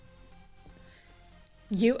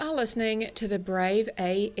You are listening to the Brave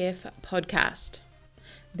AF podcast.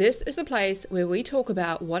 This is the place where we talk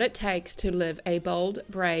about what it takes to live a bold,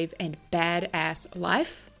 brave, and badass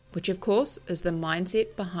life, which of course is the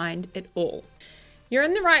mindset behind it all. You're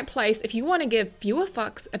in the right place if you want to give fewer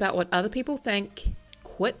fucks about what other people think,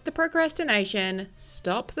 quit the procrastination,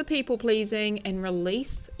 stop the people pleasing, and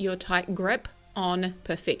release your tight grip on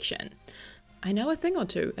perfection. I know a thing or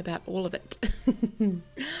two about all of it.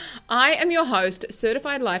 I am your host,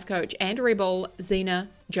 certified life coach and rebel, Zena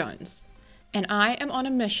Jones. And I am on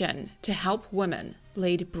a mission to help women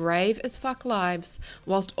lead brave as fuck lives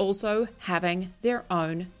whilst also having their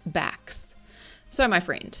own backs. So my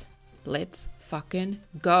friend, let's fucking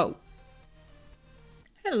go.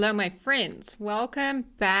 Hello my friends, welcome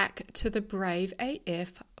back to the Brave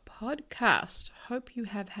AF podcast. Hope you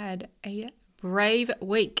have had a brave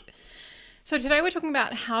week. So today we're talking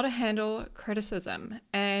about how to handle criticism,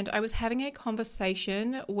 and I was having a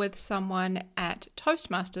conversation with someone at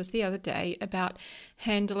Toastmasters the other day about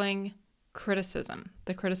handling criticism,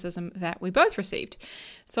 the criticism that we both received.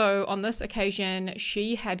 So on this occasion,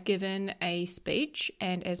 she had given a speech,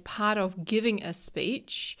 and as part of giving a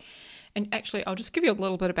speech, and actually I'll just give you a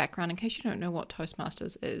little bit of background in case you don't know what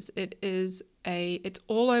Toastmasters is. It's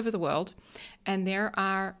all over the world, and there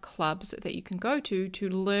are clubs that you can go to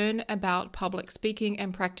learn about public speaking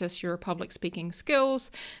and practice your public speaking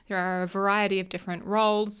skills. There are a variety of different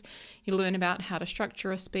roles. You learn about how to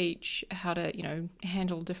structure a speech, how to,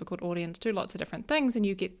 handle a difficult audience, do lots of different things, and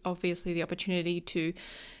you get obviously the opportunity to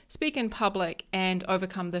speak in public and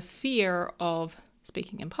overcome the fear of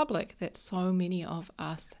speaking in public that so many of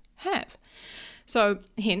us have. So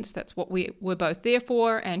hence, that's what we were both there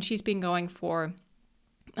for, and she's been going for,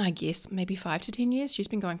 I guess, maybe 5 to 10 years. She's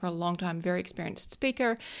been going for a long time, very experienced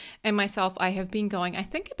speaker, and myself, I have been going, I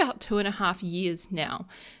think, about 2.5 years now.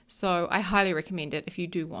 So I highly recommend it if you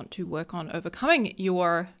do want to work on overcoming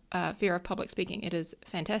your fear of public speaking. It is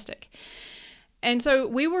fantastic. And so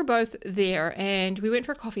we were both there, and we went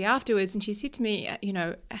for a coffee afterwards, and she said to me,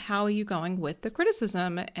 how are you going with the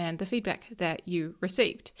criticism and the feedback that you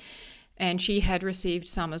received? And she had received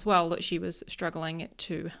some as well that she was struggling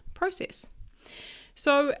to process.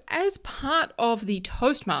 So as part of the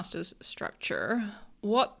Toastmasters structure,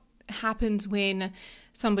 what happens when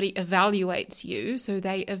somebody evaluates you? So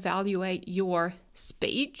they evaluate your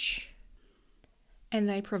speech, and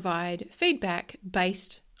they provide feedback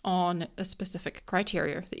based on a specific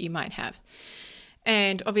criteria that you might have.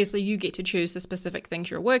 And obviously you get to choose the specific things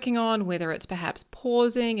you're working on, whether it's perhaps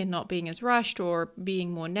pausing and not being as rushed, or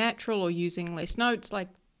being more natural, or using less notes. Like,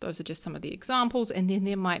 those are just some of the examples. And then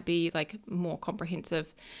there might be like more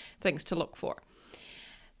comprehensive things to look for.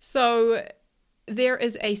 So there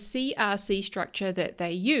is a CRC structure that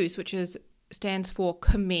they use, which stands for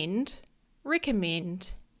commend,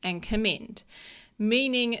 recommend, and commend.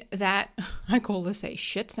 Meaning that, I call this a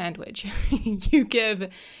shit sandwich. You give,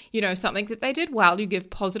 something that they did well, you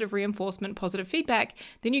give positive reinforcement, positive feedback,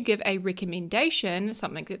 then you give a recommendation,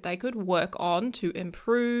 something that they could work on to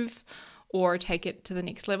improve or take it to the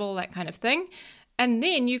next level, that kind of thing. And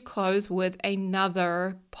then you close with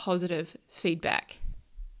another positive feedback.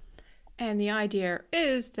 And the idea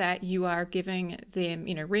is that you are giving them,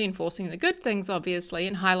 reinforcing the good things, obviously,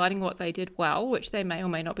 and highlighting what they did well, which they may or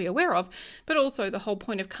may not be aware of. But also the whole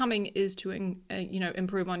point of coming is to,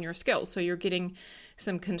 improve on your skills. So you're getting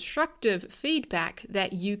some constructive feedback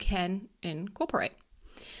that you can incorporate.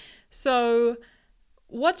 So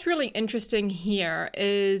what's really interesting here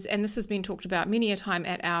is, and this has been talked about many a time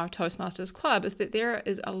at our Toastmasters Club, is that there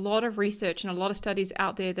is a lot of research and a lot of studies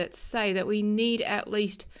out there that say that we need at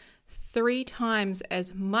least 3 times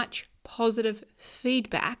as much positive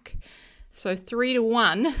feedback, so 3 to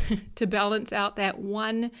 1, to balance out that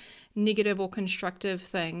one negative or constructive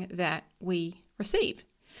thing that we receive.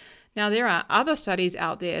 Now, there are other studies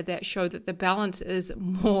out there that show that the balance is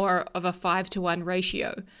more of a 5 to 1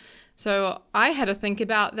 ratio. So I had to think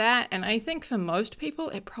about that, and I think for most people,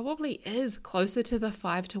 it probably is closer to the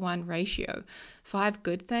 5 to 1 ratio. 5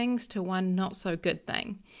 good things to 1 not so good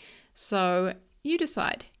thing. So you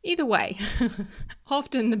decide. Either way,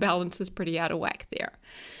 often the balance is pretty out of whack there.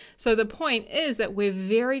 So the point is that we're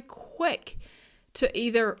very quick to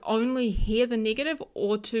either only hear the negative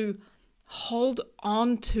or to hold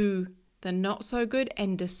on to the not so good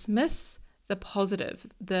and dismiss the positive,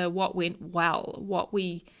 the what went well, what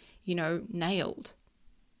we, nailed.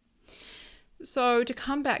 So to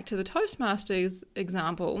come back to the Toastmasters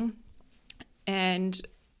example, and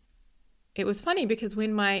it was funny because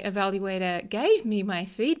when my evaluator gave me my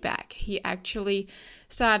feedback, he actually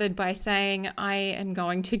started by saying, I am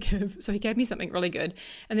going to give, so he gave me something really good.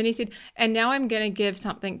 And then he said, and now I'm going to give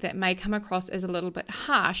something that may come across as a little bit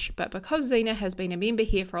harsh, but because Zena has been a member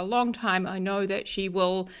here for a long time, I know that she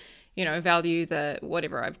will, value the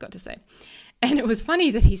whatever I've got to say. And it was funny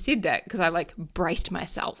that he said that because I braced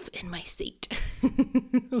myself in my seat.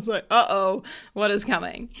 I was like, uh-oh, what is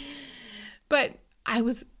coming? But I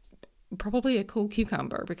was probably a cool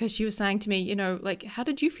cucumber because she was saying to me, how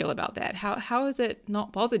did you feel about that? How has it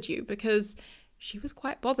not bothered you? Because she was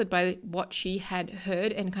quite bothered by what she had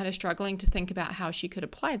heard and kind of struggling to think about how she could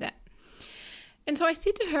apply that. And so I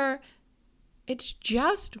said to her, it's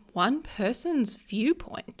just one person's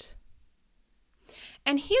viewpoint.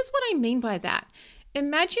 And here's what I mean by that.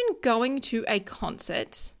 Imagine going to a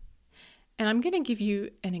concert, and I'm going to give you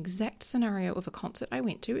an exact scenario of a concert I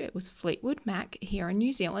went to. It was Fleetwood Mac here in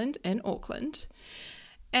New Zealand, in Auckland.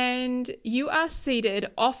 And you are seated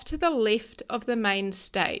off to the left of the main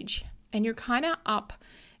stage. And you're kind of up.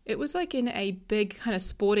 It was like in a big kind of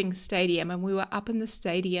sporting stadium. And we were up in the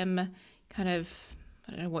stadium, kind of,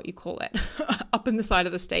 I don't know what you call it, up in the side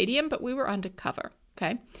of the stadium, but we were undercover,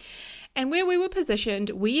 okay? And where we were positioned,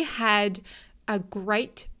 we had a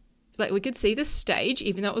great, we could see the stage,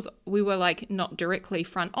 even though we were not directly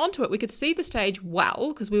front onto it. We could see the stage well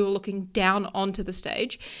because we were looking down onto the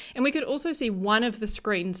stage. And we could also see one of the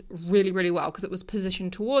screens really, really well because it was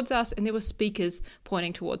positioned towards us and there were speakers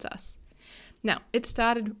pointing towards us. Now, it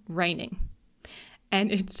started raining.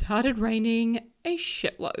 And it started raining a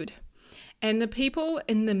shitload. And the people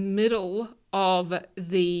in the middle of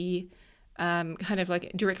the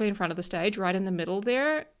directly in front of the stage, right in the middle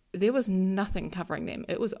there was nothing covering them.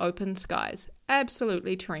 It was open skies,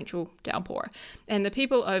 absolutely torrential downpour. And the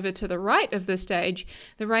people over to the right of the stage,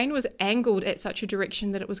 the rain was angled at such a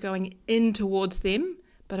direction that it was going in towards them,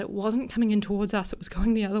 but it wasn't coming in towards us. It was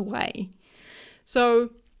going the other way. So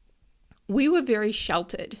we were very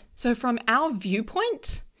sheltered. So from our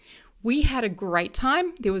viewpoint, we had a great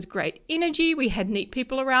time. There was great energy. We had neat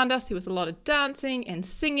people around us. There was a lot of dancing and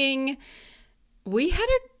singing. We had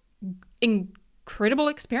an incredible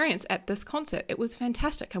experience at this concert. It was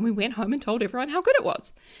fantastic. And we went home and told everyone how good it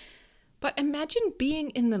was. But imagine being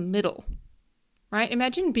in the middle, right?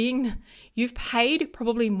 Imagine you've paid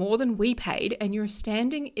probably more than we paid, and you're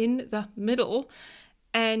standing in the middle,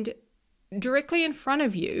 and directly in front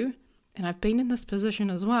of you, and I've been in this position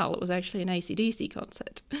as well. It was actually an AC/DC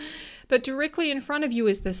concert. But directly in front of you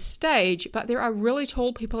is the stage, but there are really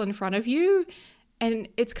tall people in front of you, and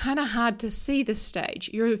it's kind of hard to see the stage.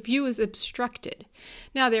 Your view is obstructed.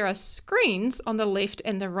 Now, there are screens on the left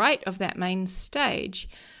and the right of that main stage,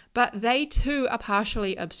 but they too are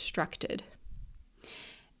partially obstructed.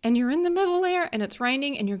 And you're in the middle there, and it's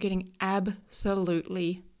raining, and you're getting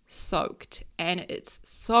absolutely soaked, and it's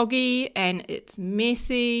soggy, and it's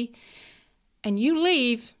messy, and you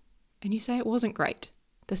leave, and you say it wasn't great.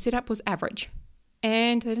 The setup was average,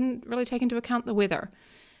 and they didn't really take into account the weather.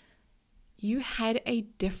 You had a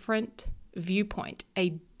different viewpoint,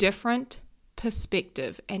 a different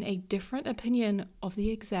perspective, and a different opinion of the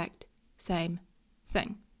exact same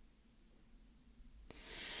thing.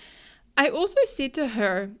 I also said to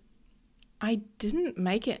her, I didn't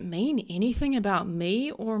make it mean anything about me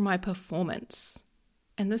or my performance.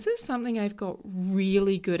 And this is something I've got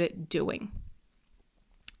really good at doing.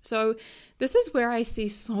 So this is where I see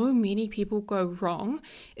so many people go wrong,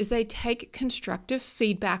 is they take constructive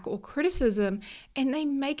feedback or criticism and they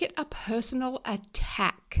make it a personal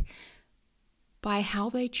attack by how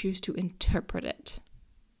they choose to interpret it.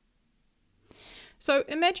 So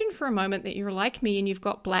imagine for a moment that you're like me and you've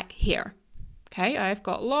got black hair. Okay, I've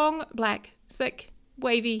got long, black, thick,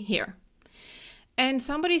 wavy hair. And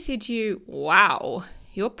somebody said to you, wow,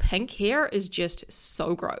 your pink hair is just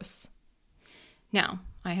so gross. Now,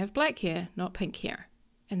 I have black hair, not pink hair.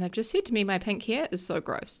 And they've just said to me, my pink hair is so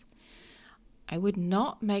gross. I would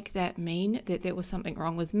not make that mean that there was something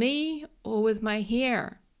wrong with me or with my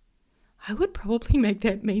hair. I would probably make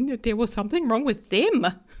that mean that there was something wrong with them.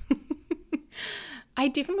 I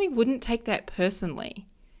definitely wouldn't take that personally.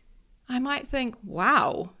 I might think,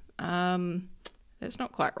 wow, that's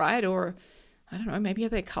not quite right. Or, I don't know, maybe are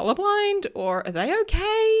they colorblind? Or are they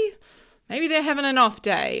okay? Maybe they're having an off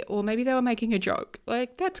day. Or maybe they were making a joke.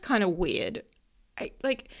 That's kind of weird.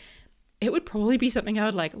 It would probably be something I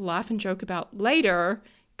would laugh and joke about later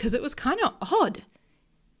because it was kind of odd.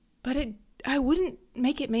 But I wouldn't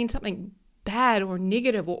make it mean something bad or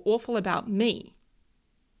negative or awful about me.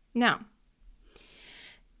 Now,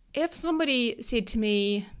 if somebody said to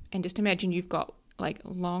me, and just imagine you've got like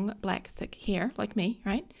long, black, thick hair like me,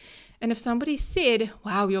 right? And if somebody said,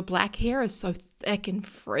 wow, your black hair is so thick and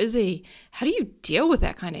frizzy, how do you deal with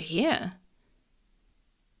that kind of hair?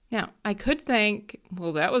 Now, I could think,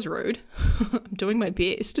 well, that was rude. I'm doing my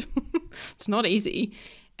best. It's not easy.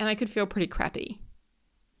 And I could feel pretty crappy.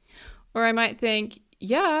 Or I might think,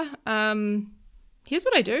 yeah, here's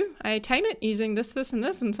what I do. I tame it using this, and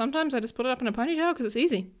this, and sometimes I just put it up in a ponytail because it's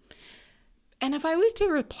easy. And if I was to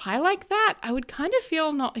reply like that, I would kind of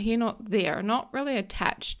feel not here, not there, not really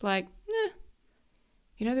attached. Like,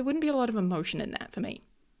 there wouldn't be a lot of emotion in that for me.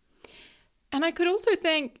 And I could also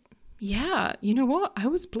think, yeah, you know what? I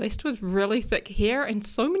was blessed with really thick hair, and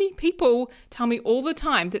so many people tell me all the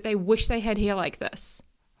time that they wish they had hair like this.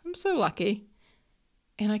 I'm so lucky.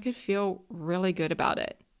 And I could feel really good about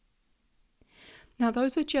it. Now,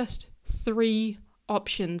 those are just 3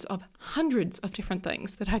 options of hundreds of different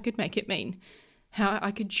things that I could make it mean, how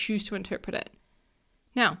I could choose to interpret it.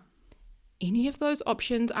 Now, any of those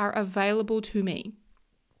options are available to me.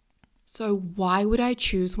 So why would I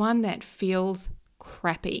choose one that feels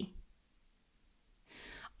crappy?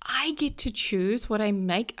 I get to choose what I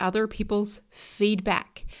make other people's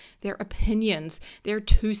feedback, their opinions, their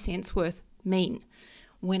 2 cents worth mean.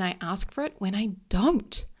 When I ask for it, when I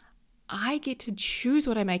don't. I get to choose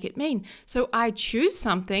what I make it mean. So I choose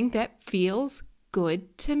something that feels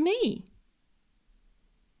good to me.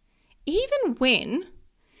 Even when,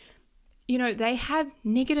 they have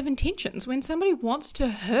negative intentions, when somebody wants to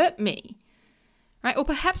hurt me, right? Or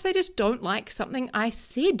perhaps they just don't like something I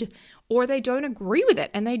said, or they don't agree with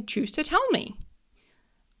it and they choose to tell me.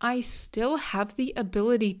 I still have the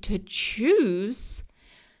ability to choose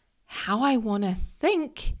how I want to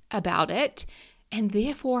think about it, and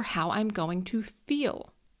therefore how I'm going to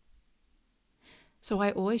feel. So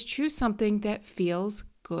I always choose something that feels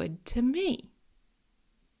good to me.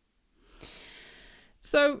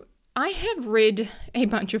 So I have read a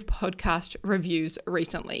bunch of podcast reviews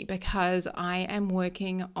recently because I am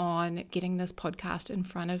working on getting this podcast in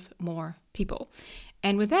front of more people.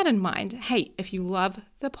 And with that in mind, hey, if you love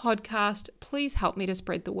the podcast, please help me to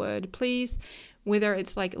spread the word. Please, whether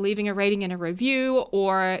it's like leaving a rating and a review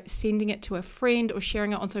or sending it to a friend or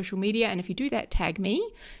sharing it on social media. And if you do that, tag me,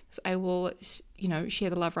 because I will, share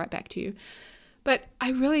the love right back to you. But I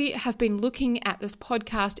really have been looking at this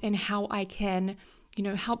podcast and how I can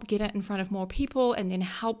help get it in front of more people and then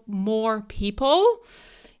help more people,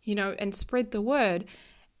 and spread the word.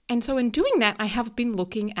 And so in doing that, I have been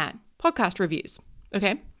looking at podcast reviews.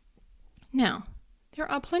 Okay. Now, there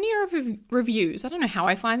are plenty of reviews. I don't know how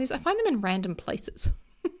I find these. I find them in random places.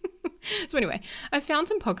 So anyway, I found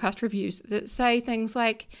some podcast reviews that say things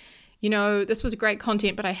like, this was great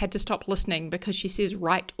content, but I had to stop listening because she says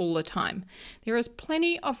right all the time. There is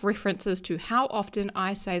plenty of references to how often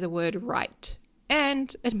I say the word right.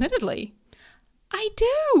 And admittedly, I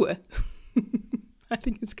do. I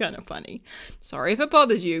think it's kind of funny. Sorry if it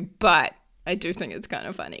bothers you, but I do think it's kind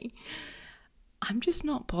of funny. I'm just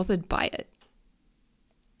not bothered by it.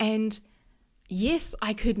 And yes,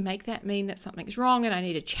 I could make that mean that something's wrong and I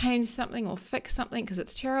need to change something or fix something because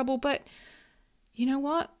it's terrible. But you know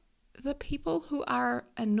what? The people who are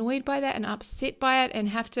annoyed by that and upset by it and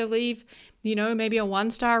have to leave, maybe a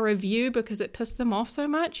 1-star review because it pissed them off so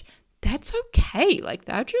much, that's okay. Like,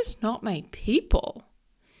 they're just not my people.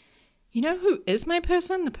 You know who is my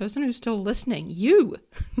person? The person who's still listening. You.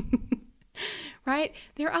 Right?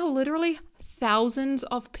 There are literally thousands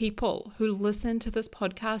of people who listen to this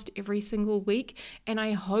podcast every single week, and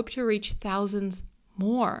I hope to reach thousands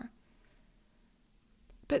more.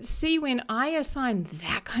 But see, when I assign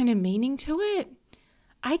that kind of meaning to it,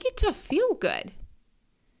 I get to feel good.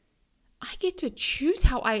 I get to choose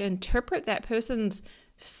how I interpret that person's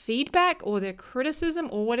feedback or their criticism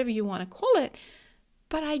or whatever you want to call it.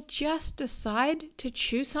 But I just decide to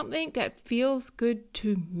choose something that feels good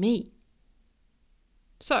to me.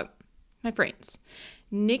 So, my friends,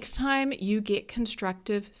 next time you get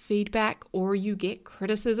constructive feedback or you get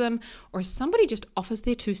criticism or somebody just offers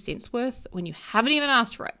their 2 cents worth when you haven't even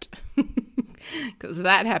asked for it, because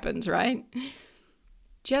that happens, right?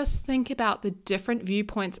 Just think about the different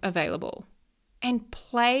viewpoints available and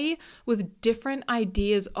play with different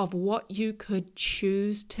ideas of what you could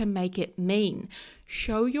choose to make it mean.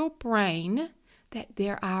 Show your brain that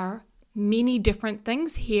there are many different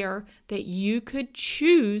things here that you could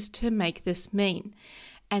choose to make this mean.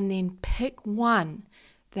 And then pick one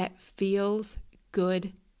that feels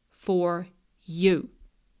good for you.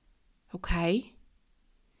 Okay?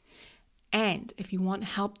 And if you want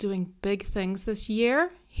help doing big things this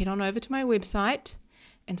year, head on over to my website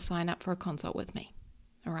and sign up for a consult with me.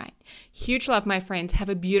 All right. Huge love, my friends. Have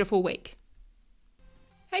a beautiful week.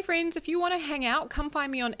 Hey friends, if you want to hang out, come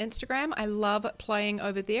find me on Instagram. I love playing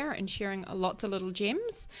over there and sharing lots of little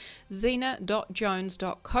gems.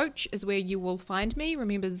 Zena.jones.coach is where you will find me.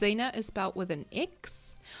 Remember, Zena is spelled with an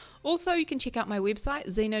X. Also, you can check out my website,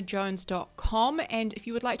 zenajones.com, and if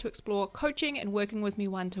you would like to explore coaching and working with me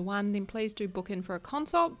one-to-one, then please do book in for a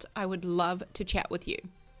consult. I would love to chat with you.